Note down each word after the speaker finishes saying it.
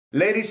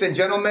Ladies and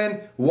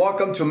gentlemen,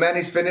 welcome to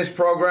Manny's Fitness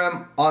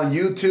Program on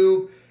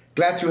YouTube.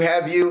 Glad to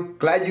have you.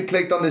 Glad you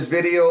clicked on this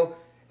video.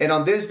 And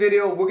on this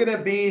video, we're going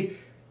to be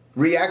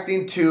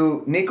reacting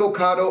to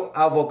Nikocado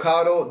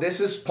Avocado. This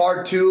is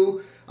part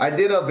 2. I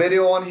did a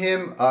video on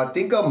him, I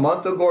think a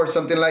month ago or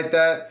something like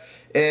that.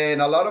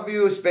 And a lot of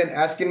you have been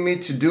asking me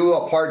to do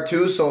a part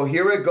 2. So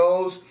here it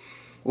goes.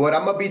 What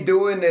I'm going to be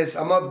doing is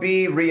I'm going to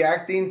be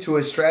reacting to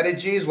his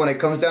strategies when it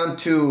comes down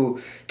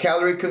to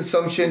calorie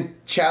consumption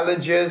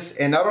challenges.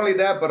 And not only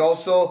that, but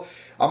also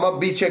I'm going to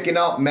be checking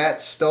out Matt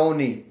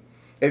Stonie.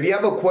 If you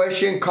have a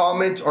question,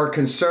 comment, or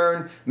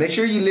concern, make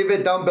sure you leave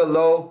it down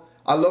below.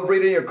 I love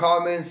reading your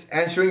comments,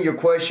 answering your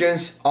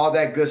questions, all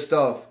that good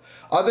stuff.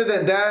 Other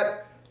than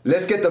that,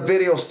 let's get the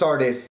video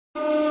started.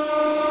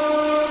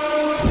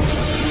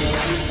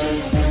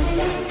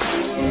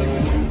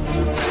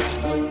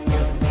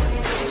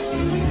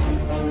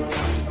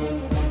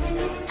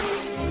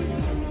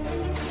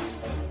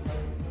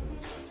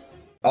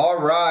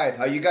 Alright,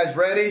 are you guys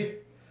ready?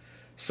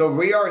 So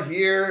we are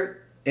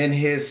here in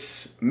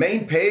his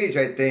main page,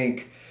 I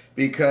think,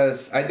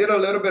 because I did a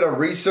little bit of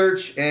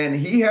research and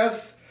he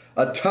has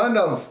a ton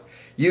of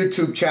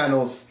YouTube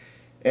channels.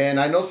 And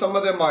I know some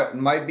of them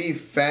might be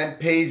fan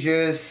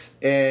pages,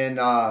 and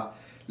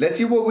let's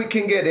see what we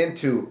can get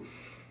into.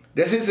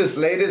 This is his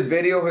latest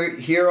video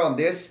here on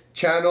this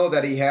channel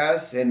that he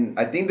has, and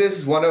I think this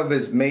is one of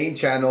his main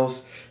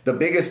channels, the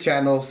biggest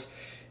channels.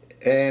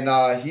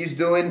 And he's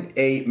doing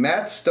a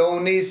Matt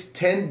Stonie's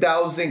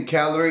 10,000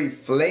 calorie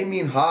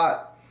flaming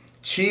hot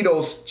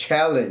Cheetos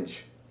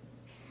challenge.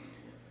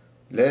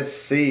 Let's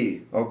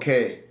see.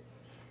 Okay.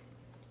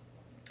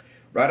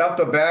 Right off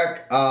the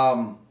back,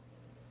 I'm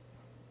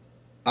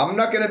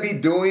not going to be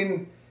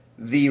doing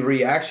the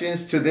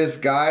reactions to this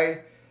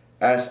guy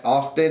as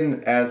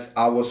often as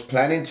I was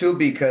planning to,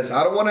 because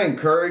I don't want to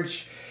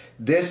encourage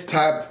this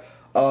type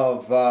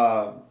of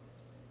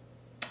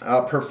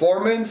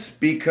performance,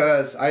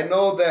 because I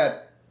know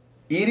that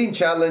eating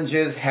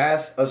challenges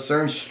has a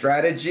certain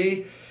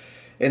strategy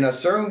and a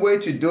certain way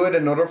to do it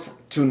in order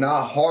to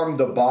not harm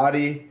the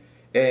body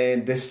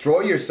and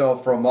destroy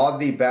yourself from all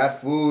the bad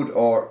food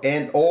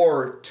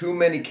or too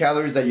many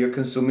calories that you're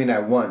consuming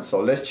at once.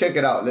 So let's check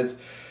it out.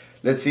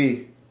 Let's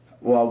see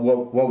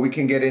what we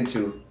can get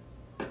into.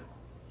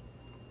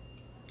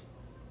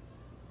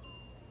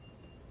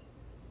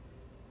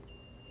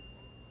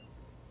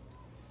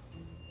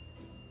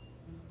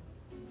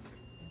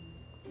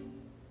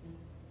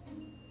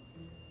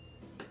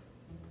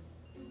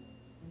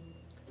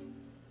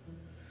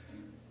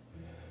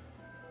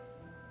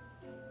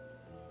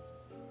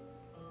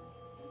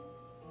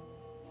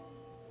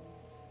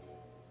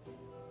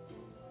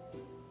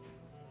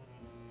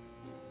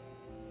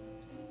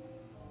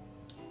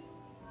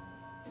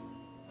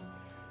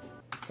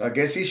 I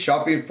guess he's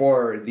shopping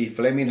for the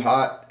Flaming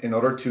Hot in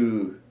order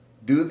to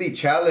do the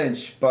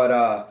challenge. But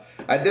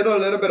I did a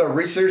little bit of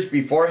research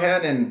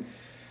beforehand, and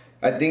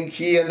I think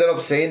he ended up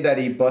saying that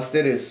he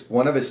busted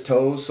one of his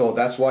toes. So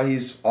that's why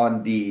he's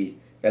on the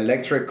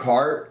electric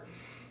cart.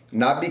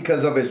 Not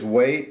because of his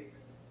weight.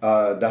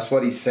 That's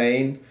what he's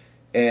saying.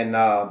 And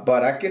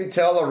but I can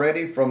tell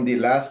already from the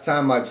last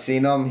time I've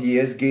seen him, he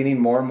is gaining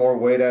more and more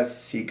weight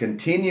as he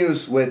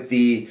continues with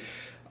the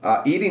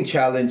eating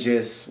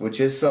challenges,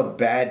 which is a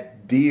bad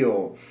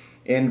deal.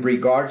 In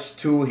regards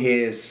to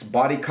his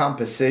body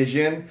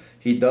composition,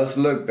 he does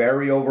look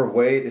very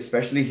overweight,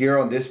 especially here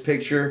on this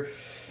picture.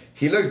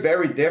 He looks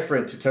very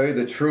different, to tell you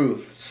the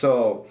truth.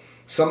 So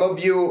some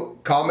of you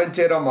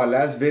commented on my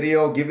last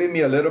video giving me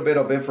a little bit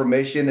of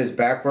information, his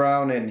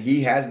background, and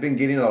he has been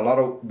getting a lot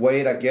of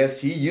weight. I guess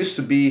he used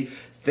to be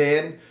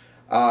thin.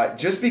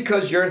 Just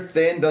because you're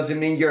thin doesn't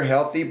mean you're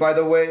healthy, by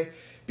the way,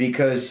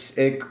 because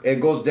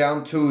it goes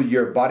down to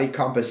your body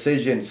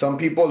composition. Some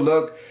people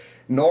look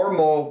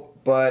normal,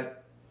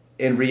 but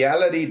in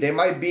reality they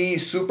might be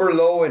super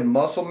low in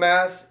muscle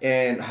mass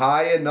and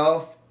high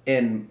enough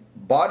in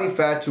body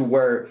fat to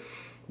where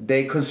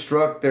they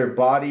construct their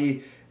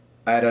body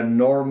at a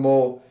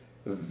normal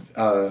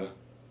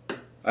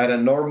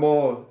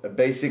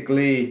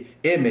basically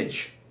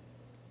image.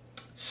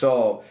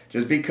 So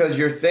just because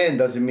you're thin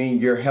doesn't mean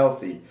you're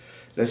healthy.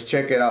 Let's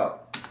check it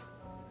out.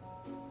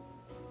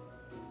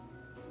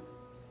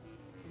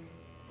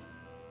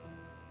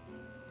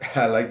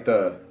 I like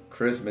the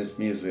Christmas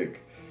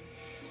music.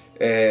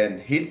 And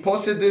he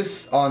posted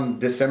this on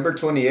December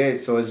 28th,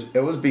 so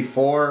it was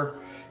before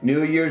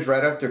New Year's,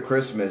 right after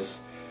Christmas.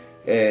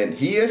 And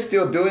he is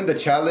still doing the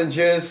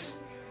challenges.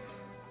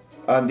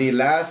 On the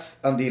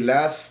last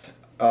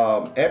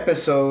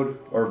episode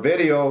or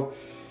video,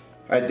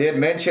 I did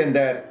mention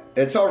that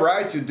it's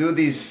alright to do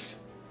these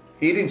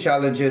eating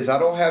challenges. I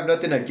don't have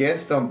nothing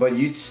against them, but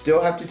you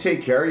still have to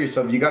take care of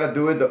yourself. You got to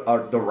do it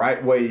the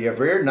right way. If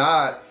you're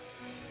not,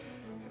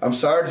 I'm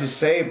sorry to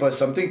say, but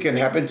something can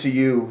happen to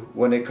you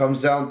when it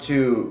comes down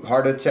to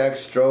heart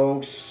attacks,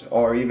 strokes,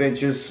 or even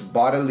just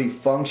bodily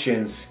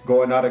functions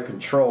going out of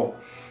control.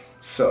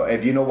 So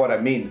if you know what I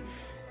mean.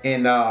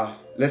 And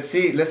let's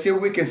see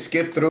if we can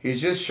skip through. He's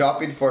just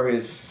shopping for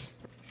his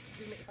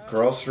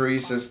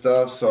groceries and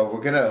stuff, so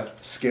we're gonna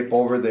skip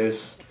over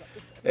this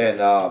and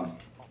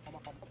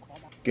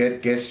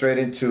get straight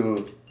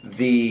into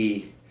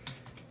the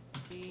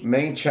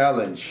main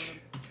challenge.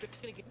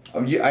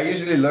 I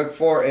usually look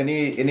for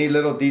any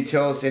little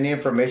details, any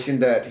information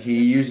that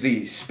he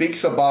usually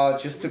speaks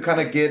about, just to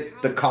kind of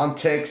get the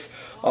context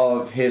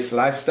of his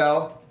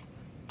lifestyle,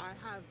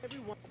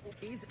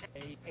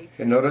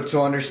 in order to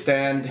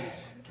understand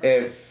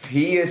if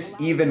he is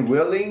even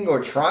willing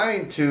or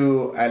trying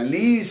to at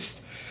least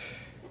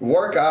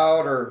work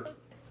out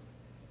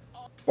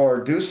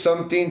or do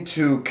something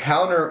to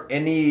counter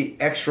any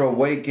extra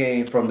weight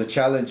gain from the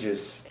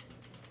challenges.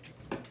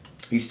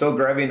 He's still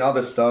grabbing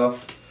other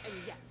stuff.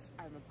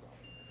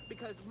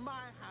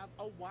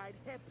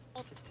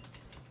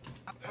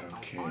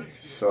 Okay,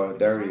 so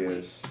there he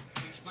is.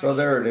 So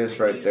there it is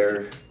right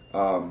there.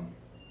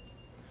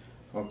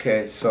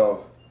 Okay,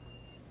 so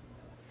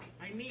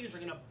my knees are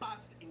gonna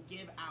bust and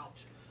give out.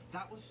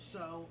 That was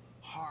so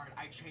hard.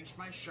 I changed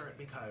my shirt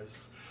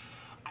because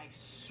I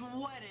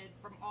sweated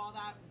from all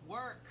that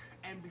work.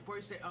 And before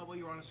you say, oh, well,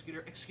 you were on a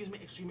scooter, excuse me.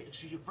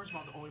 First of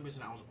all, the only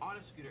reason I was on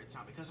a scooter, it's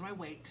not because of my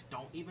weight.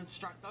 Don't even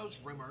start those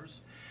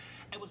rumors.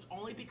 It was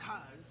only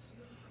because,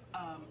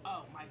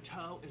 oh, my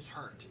toe is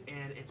hurt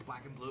and it's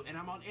black and blue and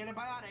I'm on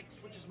antibiotics,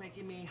 which is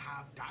making me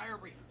have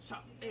diarrhea. So,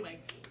 anyway.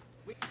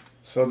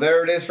 So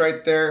there it is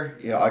right there.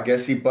 Yeah, I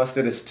guess he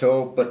busted his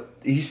toe, but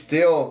he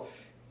still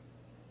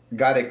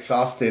got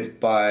exhausted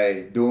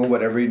by doing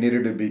whatever he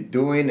needed to be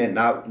doing and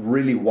not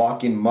really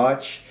walking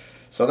much.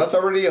 So that's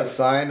already a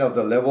sign of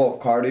the level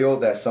of cardio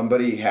that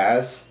somebody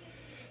has.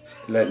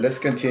 Let's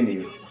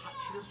continue. Hot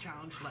Cheetos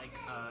challenge, like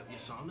you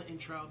saw in the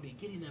intro, be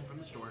getting them from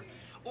the store,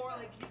 or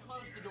like you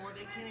close the door,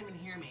 they can't even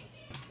hear me.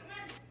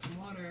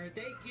 Water,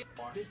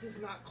 this is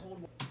not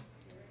cold water.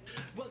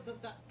 Well,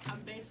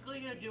 I'm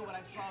basically gonna do what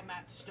I saw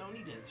Matt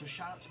Stonie did. So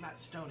shout out to Matt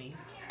Stonie.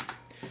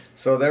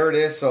 So there it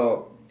is.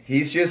 So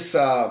he's just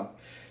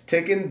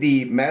taking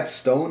the Matt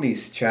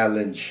Stonie's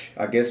challenge.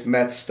 I guess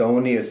Matt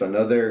Stonie is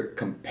another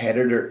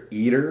competitor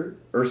eater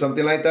or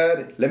something like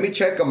that. Let me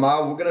check him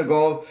out. We're gonna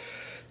go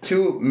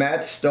to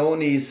Matt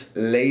Stonie's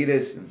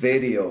latest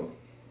video.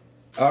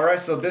 All right,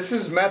 so this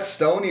is Matt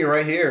Stonie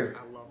right here.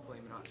 I love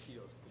Flamin' Hot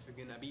Cheetos. This is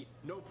gonna be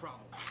no problem.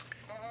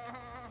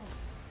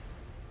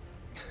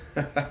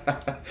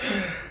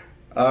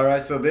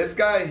 Alright, so this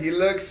guy, he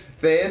looks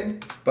thin,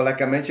 but like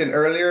I mentioned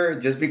earlier,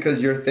 just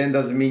because you're thin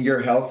doesn't mean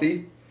you're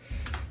healthy.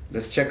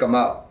 Let's check him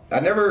out. I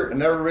never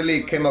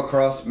really came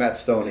across Matt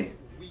Stonie.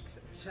 Week's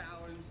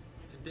challenge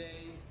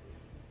today,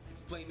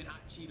 Flamin'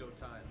 Hot Cheeto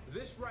time.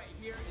 This right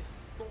here is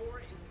 4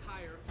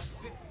 entire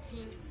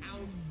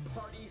 15-ounce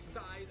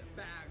party-size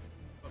bags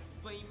of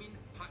Flamin'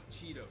 Hot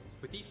Cheetos.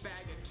 With each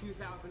bag at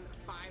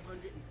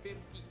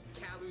 2,550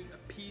 calories a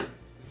piece.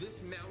 This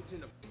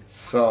mountain of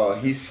So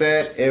he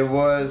said it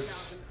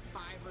was,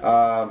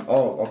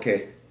 oh,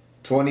 okay,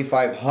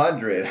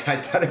 2,500. I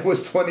thought it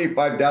was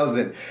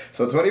 25,000.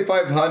 So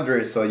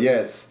 2,500. So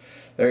yes,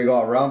 there you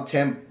go. Around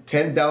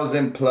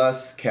 10,000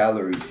 plus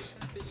calories.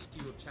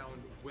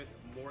 Challenge with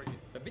Morgan.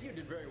 The video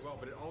did very well,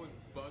 but it always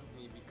bugged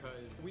me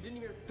because we didn't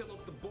even fill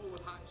up the bowl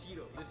with hot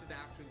Cheetos. This is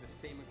actually the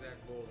same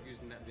exact bowl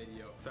used in that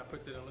video. So that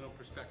puts it in a little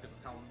perspective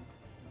of how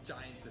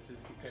giant this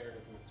is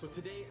comparatively. So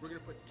today we're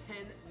gonna put 10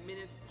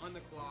 minutes on the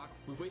clock.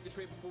 We weighed the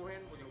tray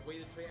beforehand, we're gonna weigh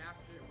the tray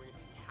after, and we're gonna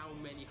see how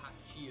many hot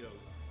Cheetos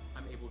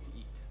I'm able to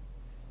eat.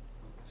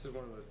 This is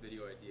one of those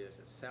video ideas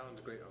that sounds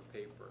great on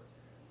paper,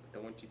 but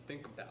then once you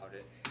think about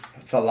it,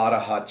 that's a lot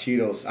of hot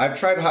Cheetos. I've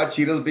tried hot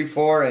Cheetos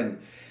before, and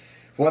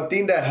one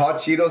thing that hot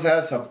Cheetos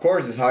has, of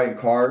course, is high in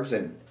carbs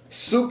and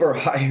super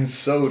high in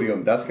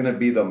sodium. That's gonna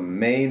be the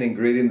main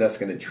ingredient that's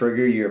gonna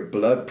trigger your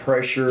blood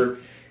pressure.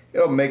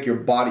 It'll make your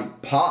body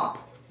pop.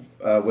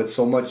 With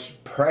so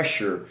much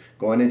pressure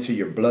going into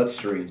your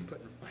bloodstream.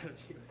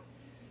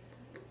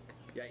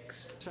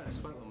 Yikes. I'm trying to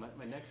sparkle, my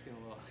neck's getting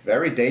a little...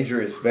 Very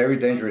dangerous, very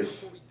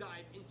dangerous. Before we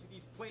dive into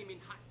these Flamin'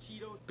 Hot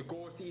Cheetos, the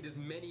goal is to eat as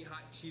many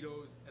hot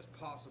Cheetos as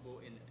possible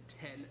in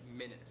 10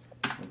 minutes.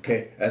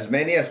 Okay, as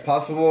many as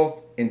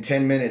possible in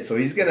 10 minutes. So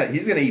he's gonna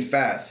eat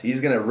fast. He's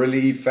gonna really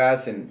eat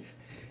fast and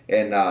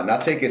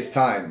not take his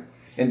time.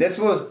 And this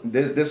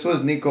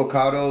was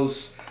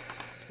Nicocado's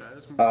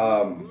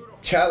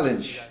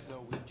challenge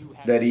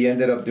that he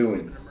ended up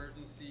doing.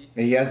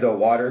 And he has the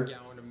water,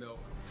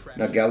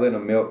 a gallon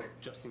of milk,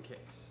 just in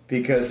case.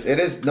 Because it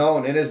is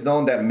known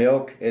that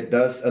milk, it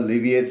does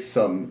alleviate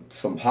some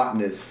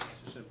hotness.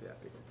 Shouldn't be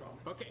that big of a problem.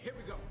 Okay, here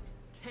we go.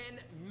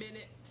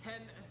 10-minute,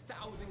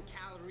 10,000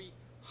 calorie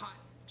hot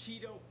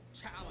Cheeto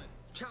challenge.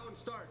 Challenge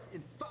starts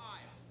in 5,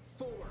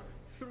 4,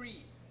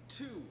 3,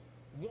 2,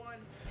 1,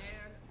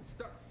 and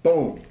start.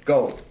 Boom,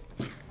 go.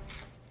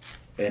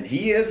 And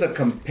he is a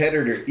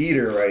competitor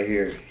eater right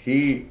here.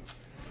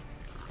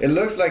 It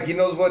looks like he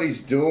knows what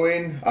he's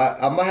doing.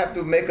 I might have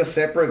to make a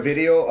separate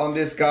video on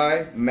this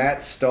guy, Matt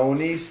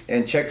Stonie's,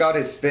 and check out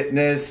his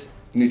fitness,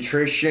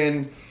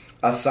 nutrition,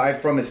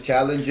 aside from his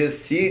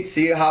challenges.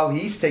 See how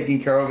he's taking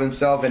care of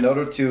himself in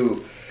order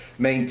to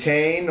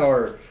maintain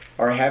or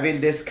are having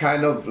this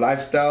kind of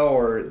lifestyle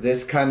or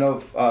this kind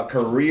of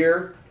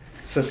career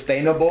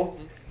sustainable.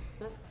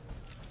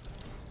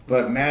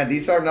 But man,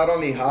 these are not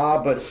only high,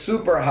 but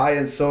super high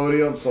in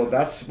sodium. So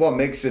that's what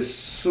makes it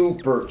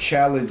super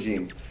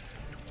challenging.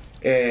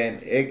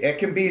 And it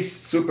can be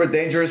super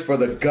dangerous for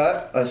the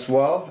gut as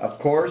well, of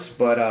course.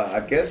 But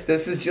I guess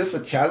this is just a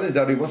challenge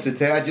that he wants to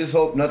take. I just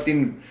hope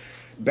nothing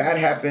bad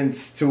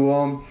happens to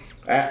him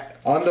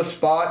on the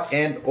spot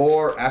and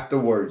or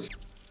afterwards.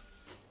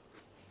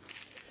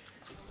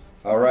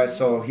 All right,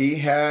 so he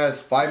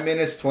has 5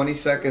 minutes, 20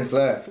 seconds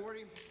left.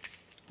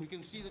 You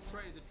can see the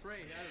tray.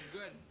 That is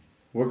good.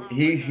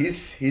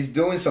 He's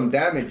doing some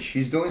damage.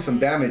 He's doing some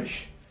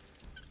damage.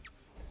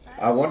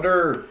 I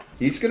wonder,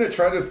 he's gonna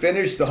try to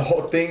finish the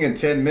whole thing in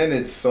 10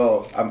 minutes.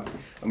 So I'm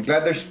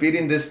glad they're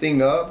speeding this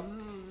thing up,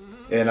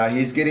 and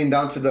he's getting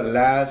down to the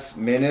last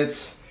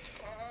minutes.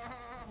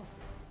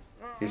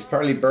 He's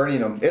probably burning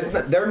them.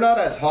 They're not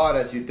as hot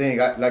as you think.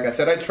 Like I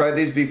said, I tried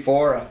these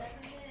before.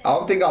 I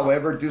don't think I'll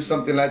ever do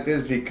something like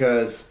this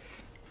because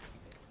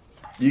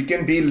you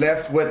can be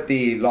left with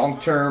the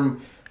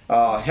long-term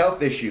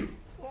health issue,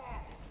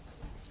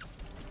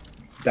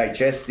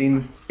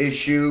 digesting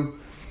issue,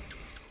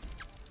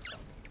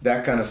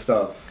 that kind of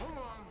stuff.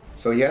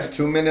 So he has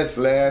 2 minutes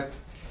left.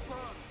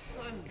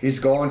 He's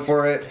going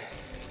for it,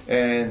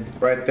 and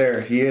right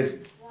there, he is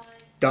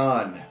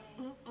done.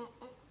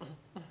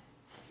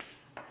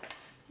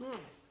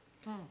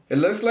 It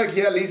looks like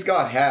he at least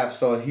got half,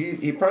 so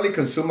he probably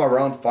consumed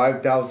around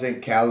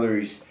 5,000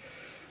 calories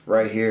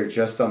right here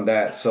just on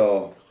that.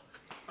 So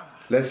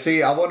let's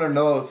see. I want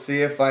to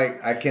see if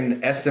I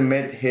can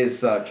estimate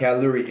his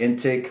calorie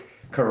intake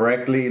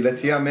correctly. Let's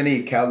see how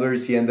many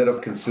calories he ended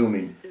up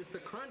consuming. It's the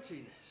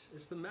crunchiness.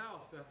 It's the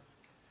mouth.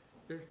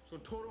 So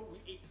total, we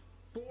ate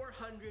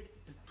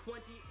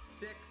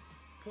 426.75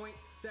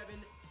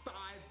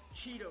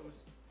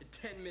 Cheetos in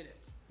 10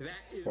 minutes. That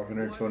is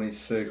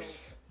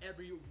 426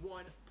 every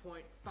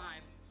 1.5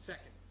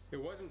 seconds.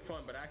 It wasn't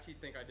fun, but I actually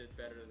think I did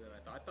better than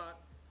I thought.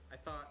 I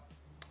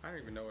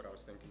don't even know what I was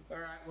thinking. All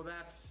right, well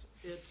that's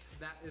it.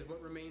 That is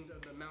what remains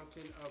of the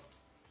mountain of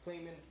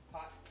Flamin'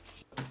 hot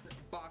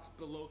box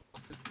below.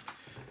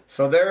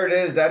 So there it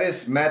is. That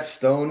is Matt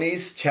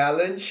Stonie's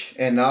challenge.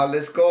 And now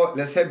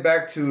let's head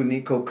back to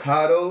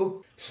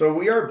Nikocado. So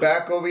we are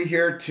back over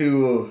here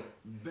to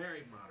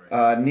Very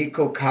moderate.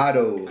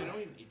 Nikocado. I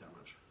don't even eat that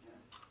much.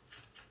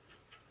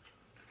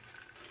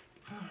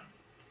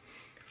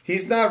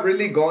 He's not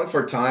really going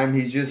for time.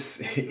 He's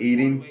just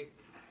eating.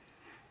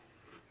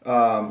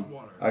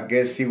 I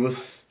guess he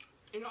was.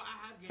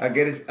 I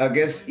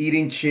guess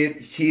eating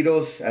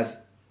Cheetos as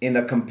in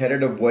a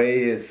competitive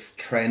way is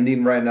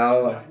trending right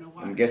now.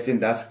 I'm guessing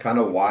that's kind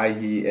of why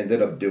he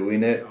ended up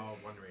doing it.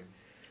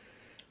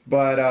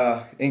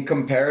 But in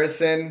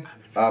comparison,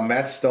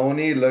 Matt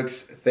Stonie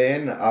looks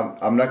thin.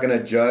 I'm not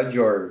gonna judge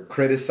or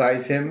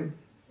criticize him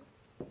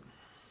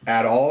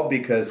at all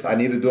because I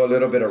need to do a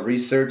little bit of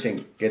research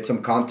and get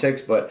some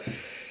context. But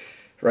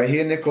right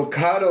here,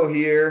 Nikocado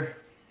here,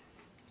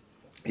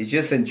 he's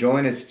just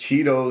enjoying his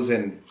Cheetos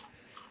and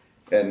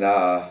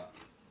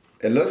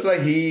it looks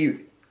like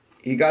he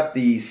got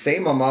the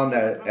same amount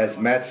as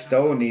Matt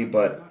Stonie,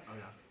 but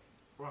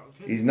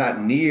he's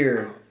not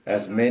near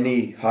as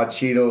many hot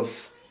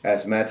Cheetos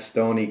as Matt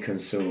Stonie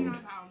consumed.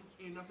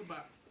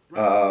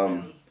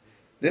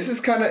 This is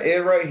kind of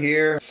it right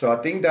here. So I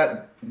think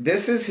that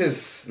this is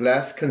his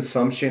last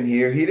consumption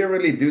here. He didn't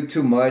really do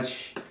too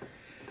much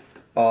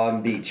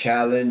on the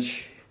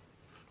challenge.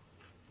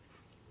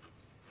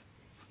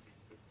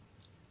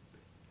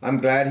 I'm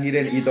glad he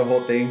didn't eat the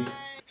whole thing.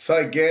 So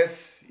I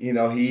guess, you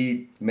know,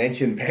 he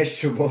mentioned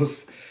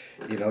vegetables,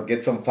 you know,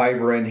 get some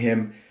fiber in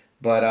him.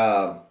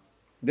 But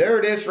there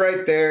it is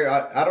right there.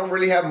 I don't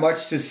really have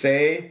much to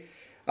say.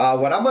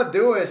 What I'm going to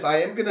do is I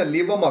am going to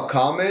leave him a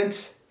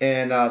comment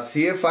and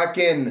see if I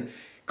can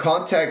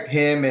contact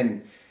him.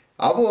 And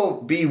I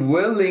will be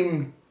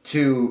willing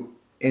to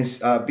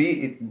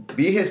be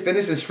his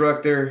fitness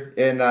instructor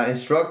and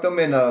instruct him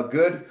in a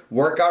good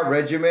workout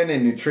regimen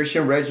and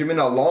nutrition regimen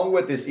along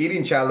with his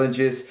eating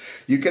challenges.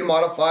 You can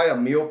modify a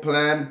meal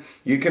plan.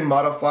 You can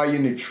modify your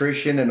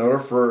nutrition in order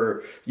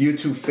for you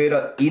to fit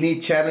an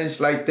eating challenge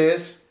like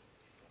this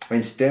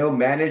and still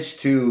manage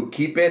to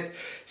keep it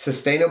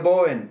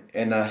sustainable and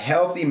in a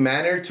healthy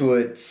manner to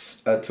a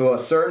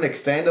certain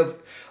extent,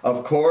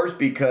 of course,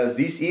 because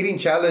these eating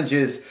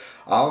challenges,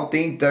 I don't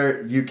think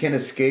that you can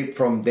escape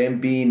from them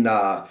being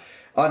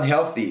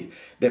unhealthy,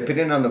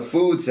 depending on the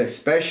foods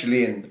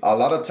especially. And a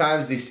lot of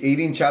times these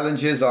eating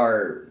challenges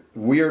are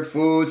weird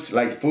foods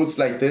like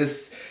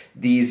this,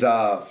 these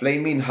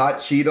flaming hot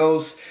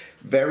Cheetos,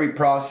 very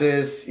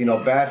processed, you know,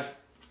 bad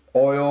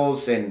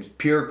oils and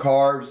pure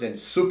carbs and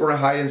super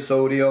high in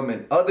sodium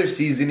and other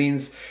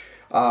seasonings,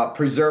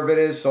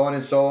 preservatives, so on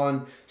and so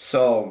on.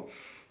 So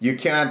you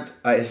can't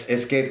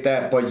escape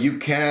that, but you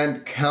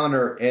can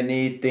counter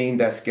anything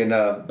that's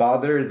gonna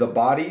bother the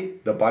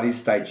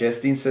body's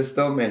digesting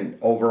system and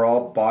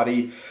overall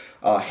body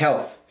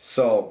health.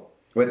 So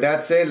with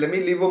that said, let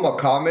me leave him a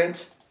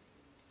comment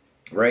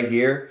right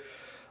here.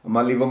 I'm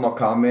gonna leave him a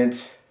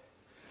comment,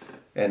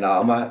 and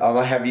I'm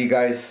gonna have you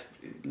guys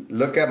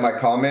look at my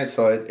comment.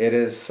 So it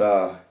is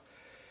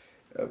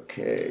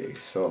okay.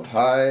 So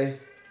hi,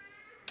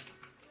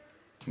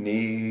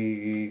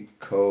 Nikocado.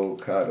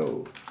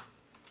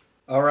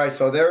 All right,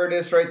 so there it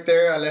is right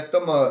there. I left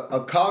him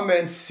a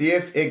comment, see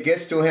if it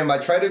gets to him. I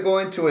tried to go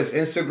into his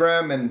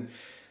Instagram and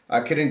I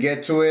couldn't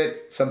get to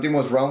it. Something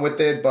was wrong with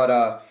it,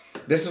 but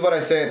this is what I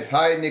said.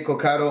 Hi,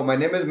 Nikocado. My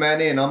name is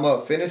Manny, and I'm a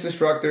fitness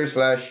instructor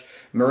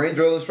 / marine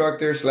drill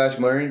instructor /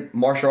 marine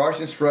martial arts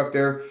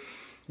instructor.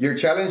 Your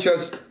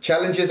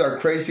challenges are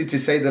crazy to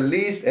say the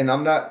least, and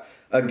I'm not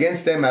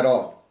against them at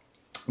all.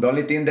 The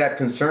only thing that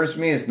concerns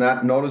me is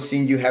not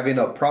noticing you having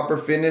a proper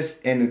fitness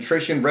and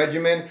nutrition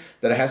regimen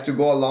that has to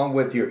go along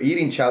with your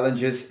eating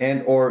challenges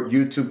and or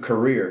YouTube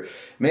career.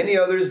 Many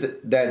others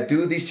that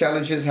do these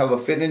challenges have a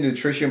fitness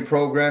nutrition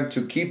program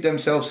to keep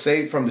themselves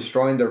safe from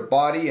destroying their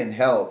body and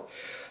health.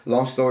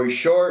 Long story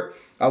short,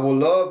 I would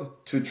love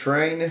to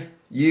train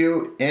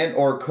you and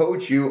or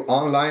coach you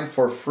online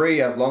for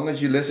free as long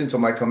as you listen to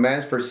my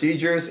commands,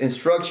 procedures,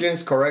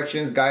 instructions,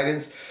 corrections,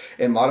 guidance,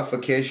 and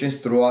modifications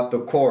throughout the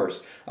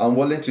course. I'm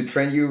willing to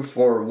train you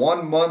for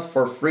 1 month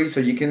for free so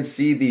you can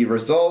see the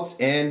results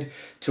and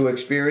to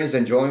experience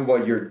enjoying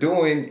what you're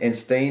doing and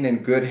staying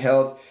in good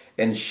health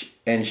and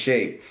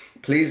shape.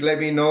 Please let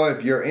me know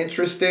if you're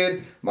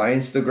interested. My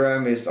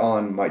Instagram is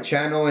on my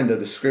channel in the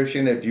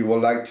description if you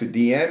would like to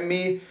DM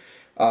me.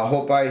 I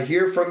hope I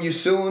hear from you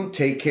soon.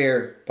 Take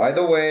care. By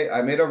the way,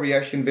 I made a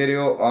reaction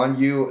video on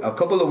you a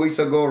couple of weeks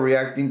ago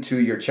reacting to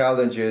your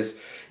challenges,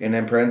 and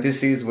in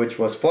parentheses, which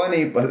was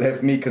funny but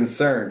left me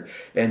concerned.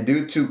 And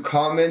due to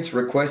comments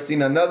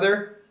requesting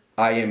another,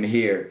 I am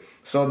here.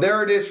 So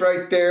there it is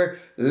right there,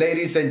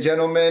 ladies and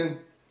gentlemen.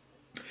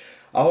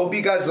 I hope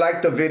you guys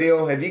liked the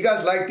video. If you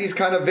guys like these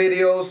kind of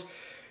videos,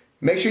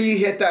 make sure you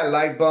hit that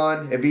like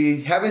button. If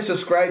you haven't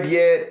subscribed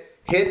yet,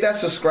 hit that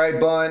subscribe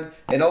button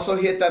and also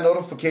hit that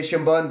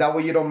notification button. That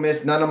way you don't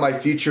miss none of my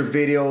future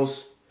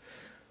videos.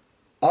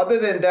 Other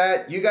than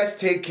that, you guys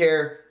take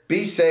care.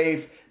 Be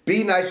safe.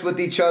 Be nice with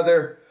each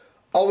other.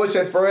 Always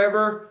and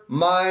forever,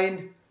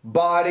 mind,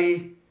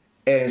 body,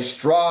 and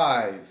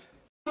strive.